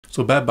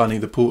So Bad Bunny,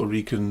 the Puerto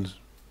Rican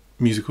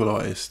musical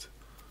artist,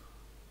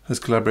 has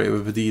collaborated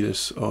with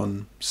Adidas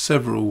on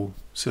several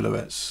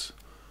silhouettes,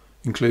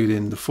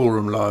 including the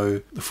Forum Low,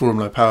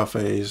 Power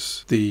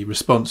Phase, the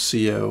Response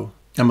CL,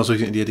 and most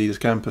recently the Adidas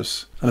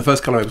Campus. And the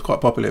first colourway was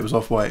quite popular. It was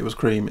off-white, it was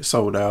cream, it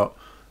sold out.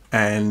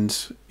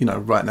 And, you know,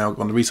 right now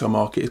on the retail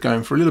market, it's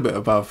going for a little bit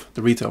above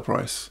the retail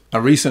price.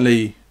 And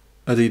recently,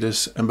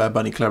 Adidas and Bad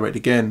Bunny collaborated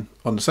again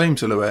on the same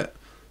silhouette,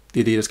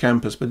 the Adidas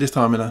Campus, but this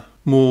time in a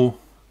more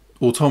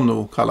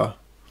autumnal colour.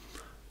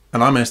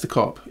 And I managed to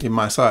cop in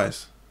my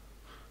size,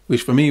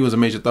 which for me was a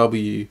major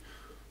W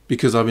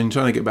because I've been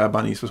trying to get Bad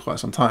Bunnies for quite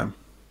some time.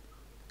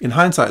 In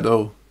hindsight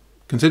though,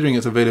 considering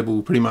it's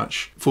available pretty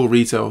much full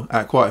retail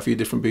at quite a few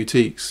different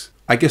boutiques,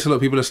 I guess a lot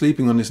of people are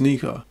sleeping on this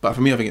sneaker, but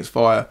for me I think it's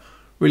fire.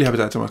 Really happy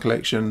to add to my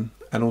collection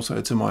and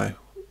also to my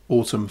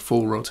autumn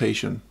full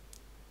rotation.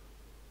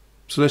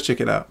 So let's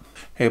check it out.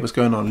 Hey, what's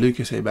going on?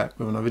 Lukas here, back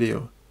with another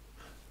video.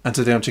 And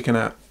today I'm checking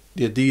out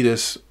the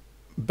Adidas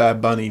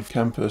Bad Bunny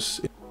Campus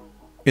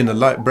in the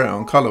light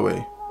brown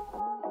colorway.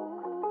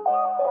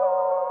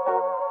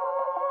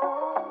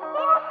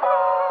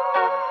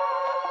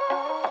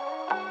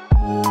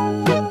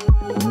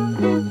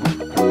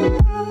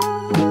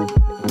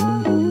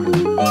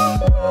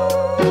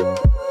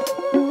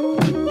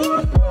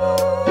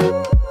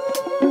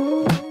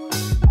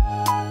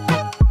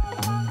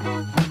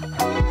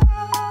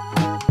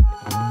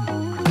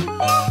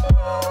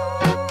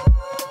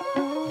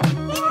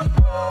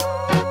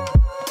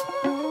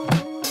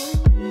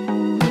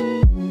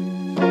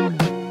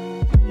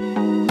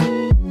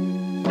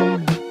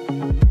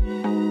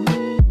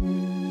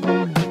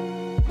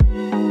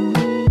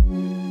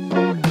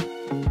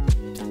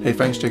 Hey,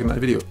 thanks for checking out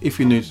the video. If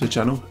you're new to the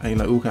channel and you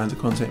like all kinds of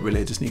content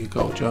related to sneaker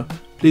culture,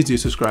 please do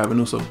subscribe and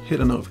also hit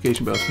the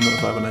notification bell to be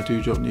notified when I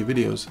do drop new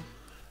videos.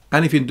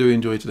 And if you do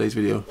enjoy today's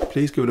video,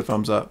 please give it a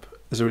thumbs up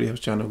as it really helps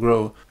the channel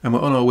grow. And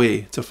we're on our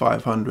way to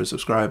 500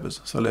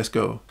 subscribers, so let's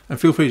go. And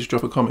feel free to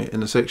drop a comment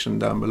in the section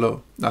down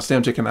below. Now today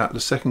I'm checking out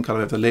the second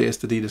colour of the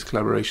latest Adidas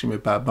collaboration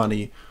with Bad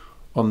Bunny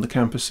on the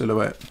Campus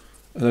silhouette.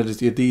 And that is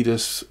the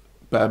Adidas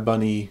Bad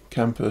Bunny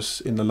Campus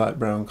in the light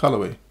brown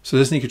colourway. So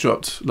this sneaker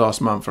dropped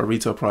last month for a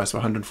retail price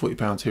of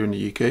 £140 here in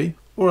the UK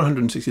or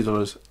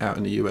 $160 out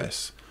in the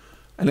US.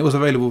 And it was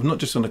available not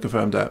just on the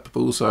Confirmed app but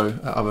also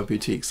at other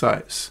boutique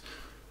sites.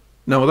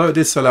 Now although it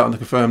did sell out on the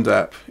Confirmed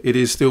app, it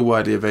is still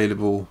widely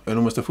available in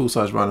almost a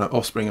full-size run at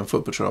Offspring and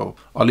Footpatrol.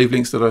 I'll leave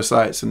links to those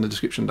sites in the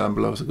description down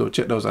below, so go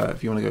check those out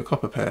if you want to go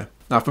cop a pair.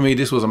 Now for me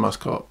this was a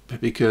must cop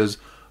because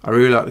I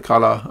really like the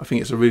colour. I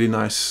think it's a really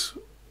nice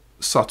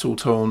subtle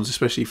tones,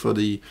 especially for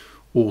the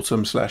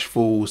autumn /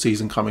 fall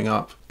season coming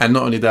up. And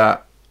not only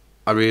that,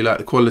 I really like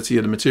the quality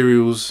of the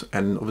materials,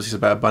 and obviously it's a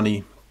Bad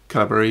Bunny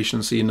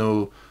collaboration, so you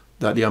know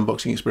that the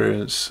unboxing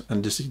experience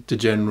and just the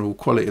general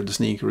quality of the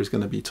sneaker is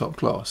going to be top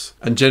class.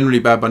 And generally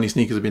Bad Bunny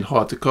sneakers have been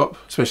hard to cop,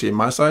 especially in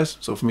my size,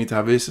 so for me to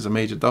have this is a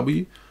major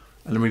W,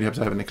 and I'm really happy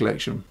to have it in the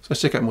collection. So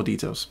let's check out more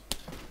details.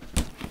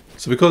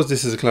 So because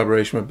this is a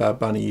collaboration with Bad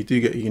Bunny, you do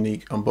get a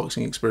unique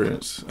unboxing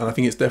experience, and I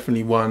think it's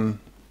definitely one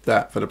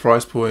that for the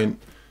price point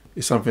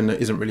is something that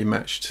isn't really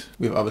matched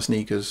with other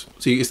sneakers.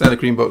 So you get standard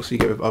cream box you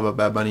get with other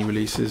Bad Bunny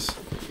releases,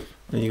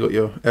 and you got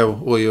your L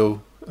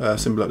oil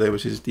symbol up there,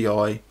 which is the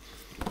eye,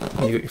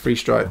 and you got your 3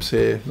 stripes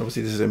here, and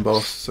obviously this is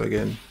embossed, so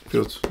again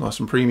feels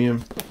nice and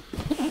premium.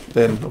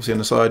 Then obviously on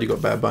the side you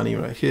got Bad Bunny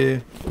right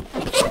here,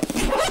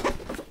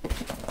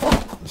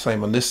 the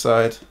same on this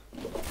side,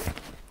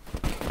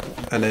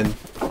 and then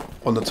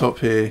on the top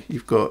here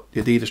you've got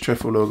the Adidas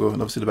Trefoil logo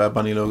and obviously the Bad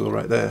Bunny logo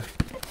right there.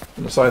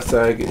 And the size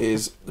tag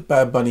is the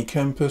Bad Bunny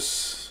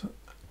Campus,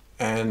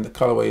 and the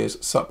colorway is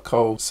Sup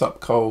Cold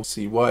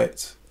Sea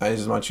White, and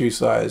this is my true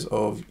size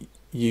of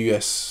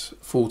US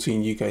 14,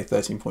 UK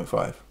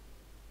 13.5.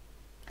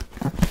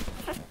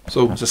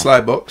 So it's a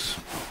slide box,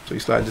 so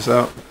you slide this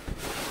out,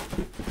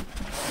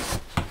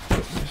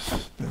 put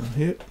this down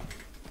here.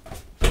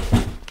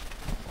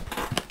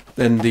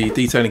 Then the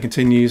detailing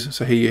continues,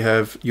 so here you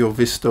have your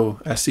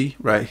Visto Así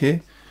right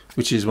here,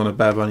 which is one of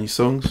Bad Bunny's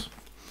songs.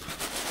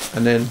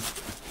 And then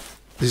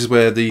this is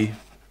where the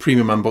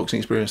premium unboxing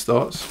experience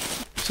starts.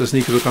 So the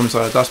sneakers will come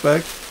inside a dust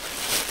bag,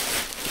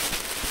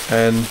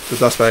 and the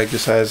dust bag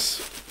just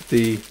has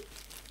the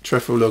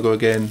Trefoil logo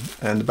again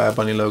and the Bad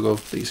Bunny logo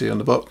that you see on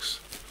the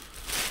box.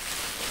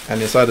 And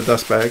inside the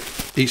dust bag,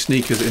 each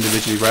sneaker is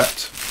individually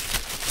wrapped,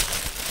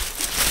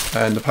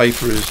 and the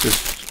paper is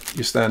just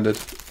your standard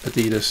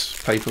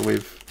Adidas paper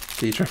with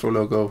the Trefoil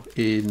logo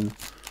in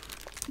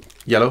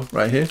yellow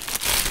right here.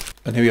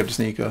 And here we have the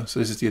sneaker. So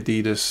this is the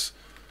Adidas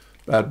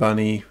Bad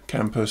Bunny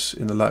Campus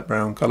in the light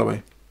brown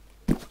colorway.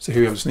 So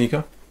here we have the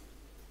sneaker.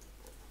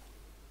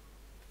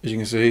 As you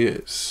can see,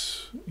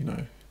 it's, you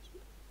know,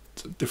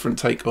 it's a different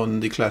take on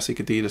the classic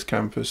Adidas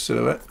Campus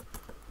silhouette,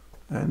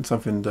 and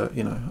something that,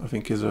 you know, I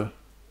think is a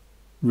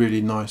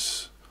really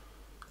nice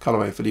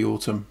colorway for the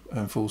autumn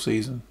and fall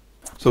season.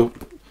 So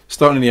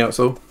starting in the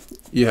outsole,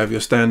 you have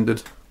your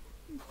standard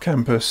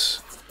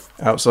Campus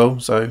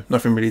outsole, so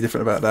nothing really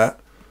different about that.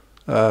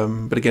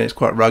 but again, it's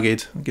quite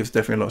rugged. It gives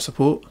definitely a lot of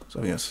support. So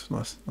I think that's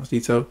nice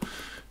detail.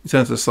 You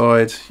turn to the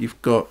side,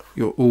 you've got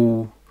your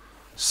all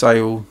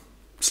sail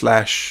 /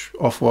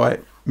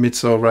 off-white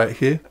midsole right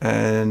here,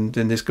 and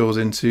then this goes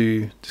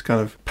into this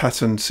kind of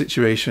patterned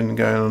situation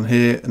going on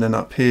here, and then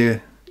up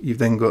here you've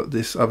then got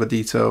this other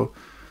detail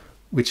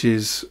which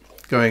is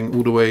going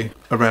all the way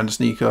around the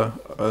sneaker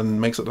and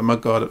makes up the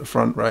mudguard at the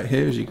front right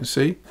here, as you can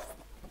see.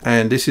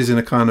 And this is in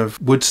a kind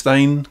of wood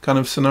stain kind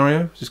of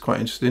scenario, which is quite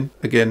interesting.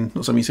 Again,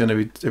 not something you see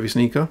on every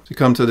sneaker. So you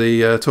come to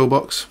the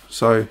toolbox,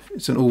 so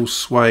it's an all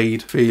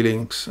suede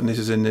feelings, and this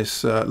is in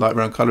this light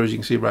brown colour, as you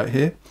can see right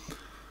here.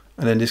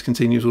 And then this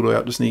continues all the way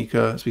up the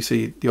sneaker, as we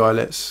see the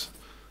eyelets.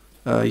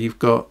 You've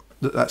got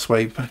that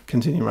suede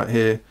continuing right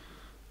here,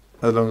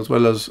 as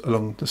well as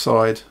along the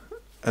side.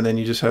 And then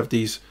you just have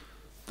the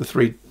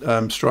three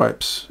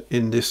stripes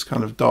in this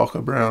kind of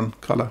darker brown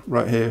colour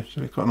right here, which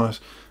is quite nice.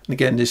 And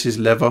again, this is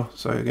leather,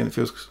 so again it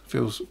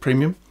feels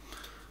premium.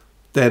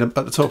 Then at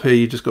the top here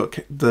you just got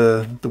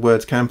the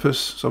words campus,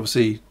 so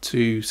obviously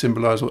to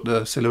symbolise what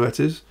the silhouette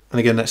is. And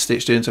again, that's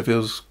stitched in, so it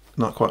feels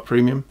not quite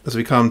premium. As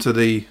we come to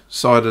the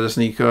side of the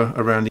sneaker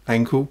around the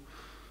ankle,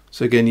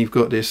 so again you've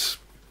got this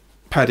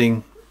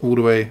padding all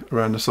the way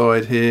around the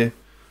side here,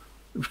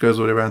 which goes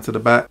all the way around to the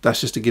back.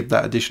 That's just to give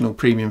that additional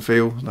premium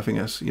feel, and I think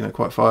that's, you know,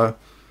 quite fire.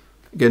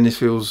 Again, this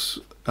feels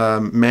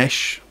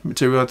mesh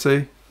material, I'd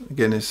say.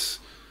 Again, it's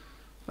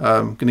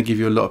going to give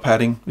you a lot of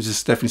padding, which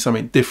is definitely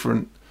something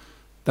different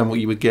than what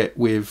you would get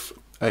with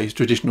a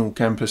traditional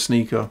campus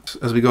sneaker.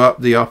 As we go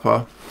up the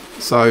upper,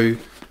 so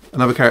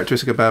another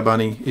characteristic of Bad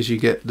Bunny is you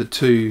get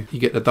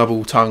the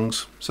double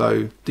tongues.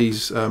 So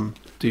these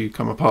do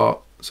come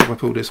apart. So if I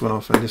pull this one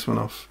off and this one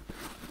off,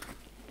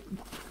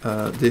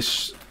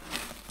 this,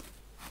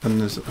 and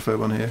there's a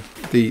third one here.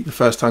 The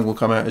first tongue will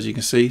come out, as you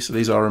can see. So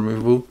these are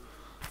removable.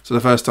 So the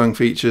first tongue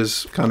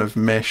features kind of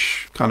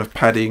mesh, kind of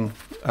padding.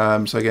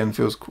 So again,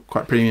 feels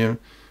quite premium.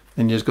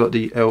 And you've got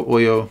the El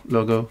Hoyo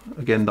logo,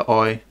 again the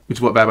eye, which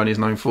is what Bad Bunny is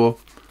known for.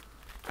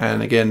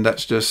 And again,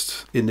 that's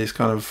just in this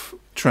kind of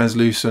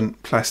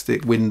translucent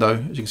plastic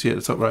window, as you can see at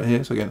the top right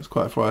here. So again, it's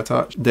quite a fire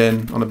touch.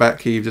 Then on the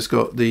back here, you've just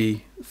got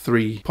the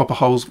 3 popper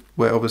holes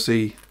where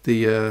obviously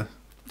the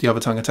other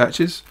tongue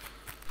attaches.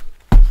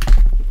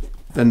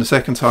 Then the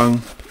second tongue,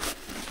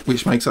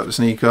 which makes up the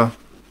sneaker,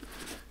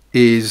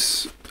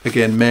 is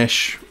again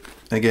mesh.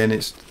 Again,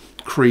 it's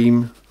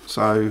cream,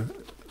 so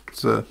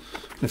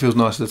it feels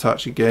nice to the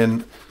touch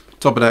again.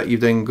 Top of that,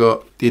 you've then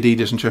got the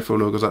Adidas and Trefoil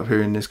logos up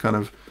here in this kind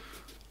of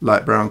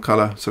light brown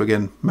colour. So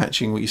again,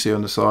 matching what you see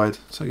on the side.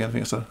 So again, I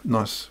think it's a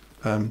nice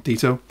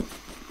detail.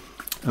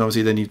 And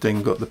obviously then you've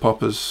then got the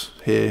poppers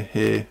here,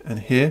 here and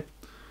here.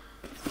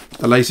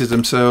 The laces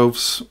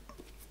themselves,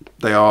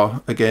 they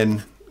are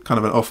again kind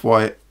of an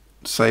off-white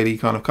saley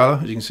kind of colour,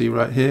 as you can see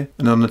right here.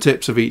 And on the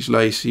tips of each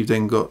lace, you've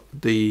then got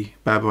the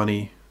Bad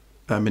Bunny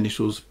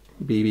initials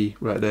BB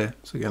right there.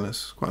 So again,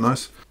 that's quite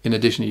nice. In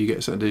addition, you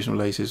get some additional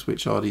laces,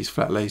 which are these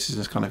flat laces in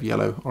this kind of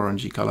yellow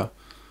orangey colour.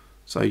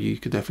 So you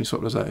could definitely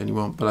swap those out if you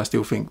want, but I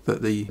still think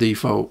that the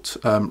default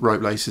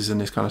rope laces in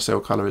this kind of cell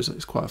colour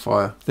is quite a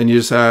fire. Then you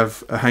just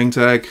have a hang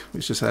tag,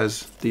 which just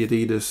has the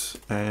Adidas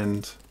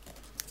and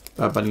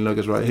Bad Bunny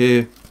logos right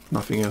here.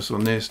 Nothing else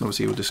on this, and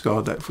obviously you'll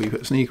discard that before you put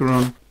the sneaker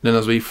on. Then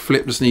as we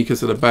flip the sneaker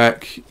to the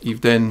back,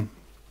 you've then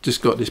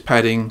just got this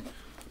padding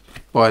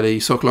by the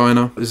sock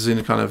liner. This is in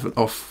a kind of an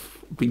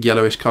off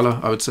yellowish colour,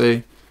 I would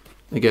say.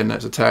 Again,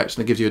 that's attached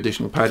and it gives you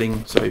additional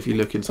padding. So if you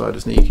look inside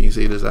the sneaker, you can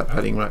see there's that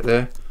padding right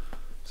there.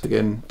 So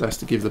again, that's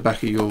to give the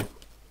back of your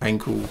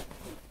ankle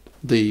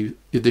the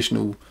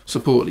additional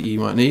support that you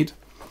might need.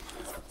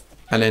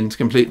 And then to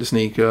complete the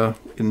sneaker,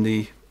 in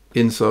the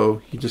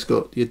insole, you just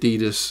got the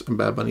Adidas and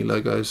Bad Bunny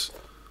logos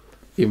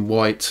in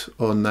white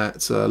on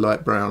that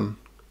light brown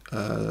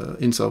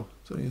insole.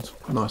 So it's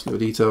a nice little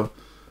detail.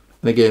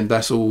 And again,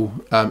 that's all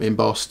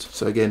embossed.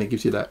 So again, it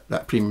gives you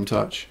that premium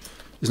touch.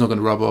 It's not going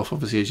to rub off,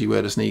 obviously, as you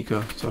wear the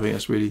sneaker. So I think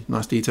that's really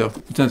nice detail.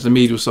 In terms of the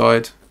medial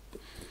side,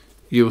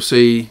 you'll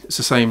see it's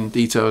the same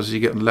details as you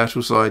get on the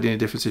lateral side. The only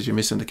difference is you're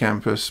missing the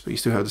campus, but you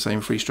still have the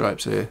same 3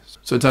 stripes here.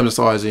 So in terms of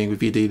sizing, with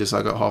the Adidas,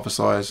 I got half a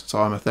size. So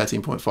I'm a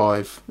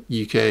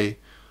 13.5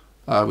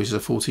 UK, which is a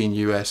 14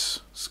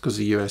 US, because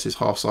the US is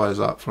half size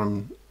up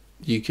from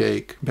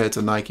UK compared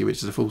to Nike,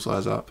 which is a full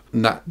size up.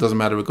 And that doesn't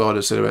matter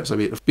regardless of silhouette, so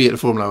be it the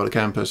Formula or the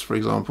campus, for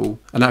example.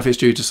 And that fits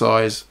true to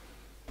size.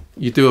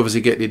 You do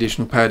obviously get the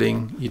additional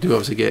padding. You do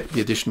obviously get the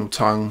additional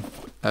tongue,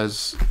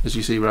 as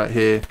you see right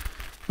here.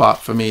 But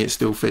for me, it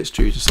still fits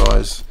true to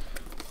size.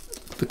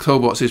 The toe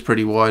box is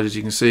pretty wide, as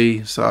you can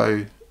see.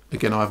 So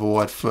again, I have a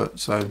wide foot,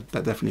 so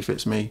that definitely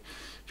fits me.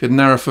 If you had a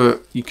narrow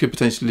foot, you could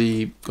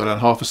potentially go down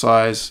half a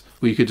size,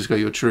 or you could just go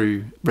your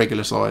true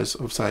regular size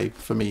of, say,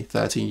 for me,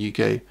 13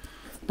 UK.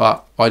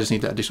 But I just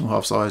need that additional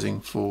half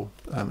sizing for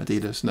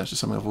Adidas, and that's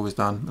just something I've always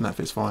done, and that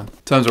fits fine. In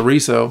terms of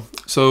resale,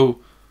 so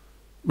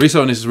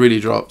resale on this has really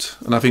dropped,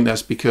 and I think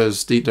that's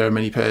because there are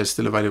many pairs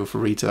still available for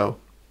retail.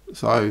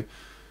 So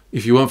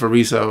if you want for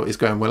resale, it's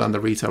going well under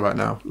retail right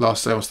now.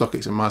 Last sale on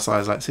StockX in my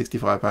size, like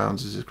 £65,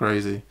 which is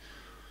crazy.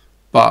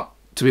 But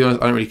to be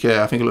honest, I don't really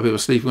care. I think a lot of people are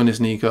sleeping on this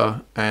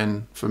sneaker,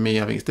 and for me,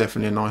 I think it's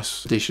definitely a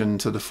nice addition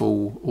to the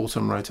full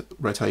autumn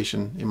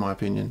rotation, in my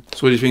opinion.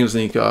 So what do you think of the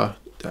sneaker?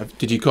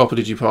 Did you cop or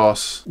did you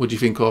pass? What do you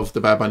think of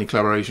the Bad Bunny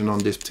collaboration on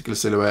this particular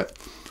silhouette?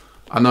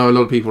 I know a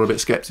lot of people are a bit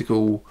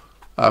skeptical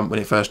when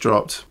it first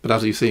dropped, but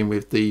as you've seen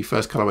with the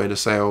first colourway, the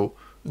sail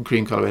and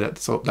cream colourway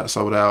that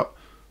sold out,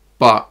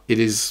 but it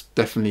is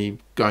definitely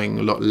going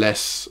a lot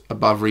less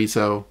above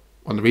retail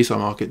on the resale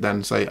market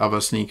than say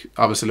other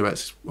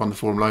silhouettes on the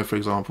Forum Low, for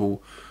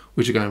example,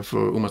 which are going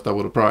for almost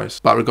double the price.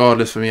 But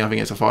regardless, for me, I think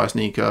it's a fire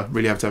sneaker.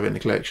 Really have to have it in the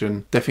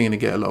collection. Definitely going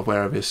to get a lot of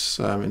wear of this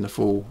in the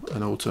fall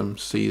and autumn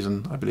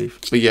season, I believe.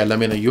 But yeah, let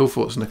me know your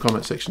thoughts in the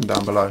comment section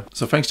down below.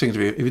 So thanks for checking the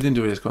video. If you did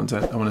enjoy this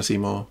content and want to see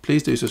more,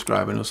 please do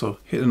subscribe and also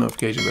hit the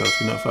notification bell to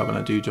be notified when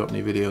I do drop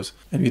new videos.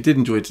 And if you did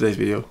enjoy today's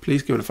video,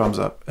 please give it a thumbs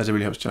up, as it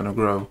really helps the channel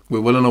grow.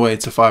 We're well on our way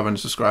to 500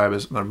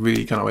 subscribers, and I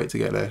really cannot wait to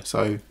get there.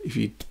 So if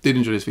you did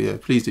enjoy this video,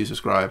 please do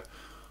subscribe,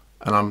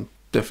 and I'm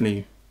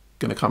definitely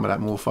going to come with that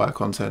more fire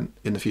content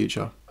in the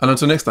future. And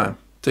until next time,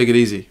 take it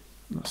easy.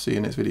 I'll see you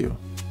in the next video.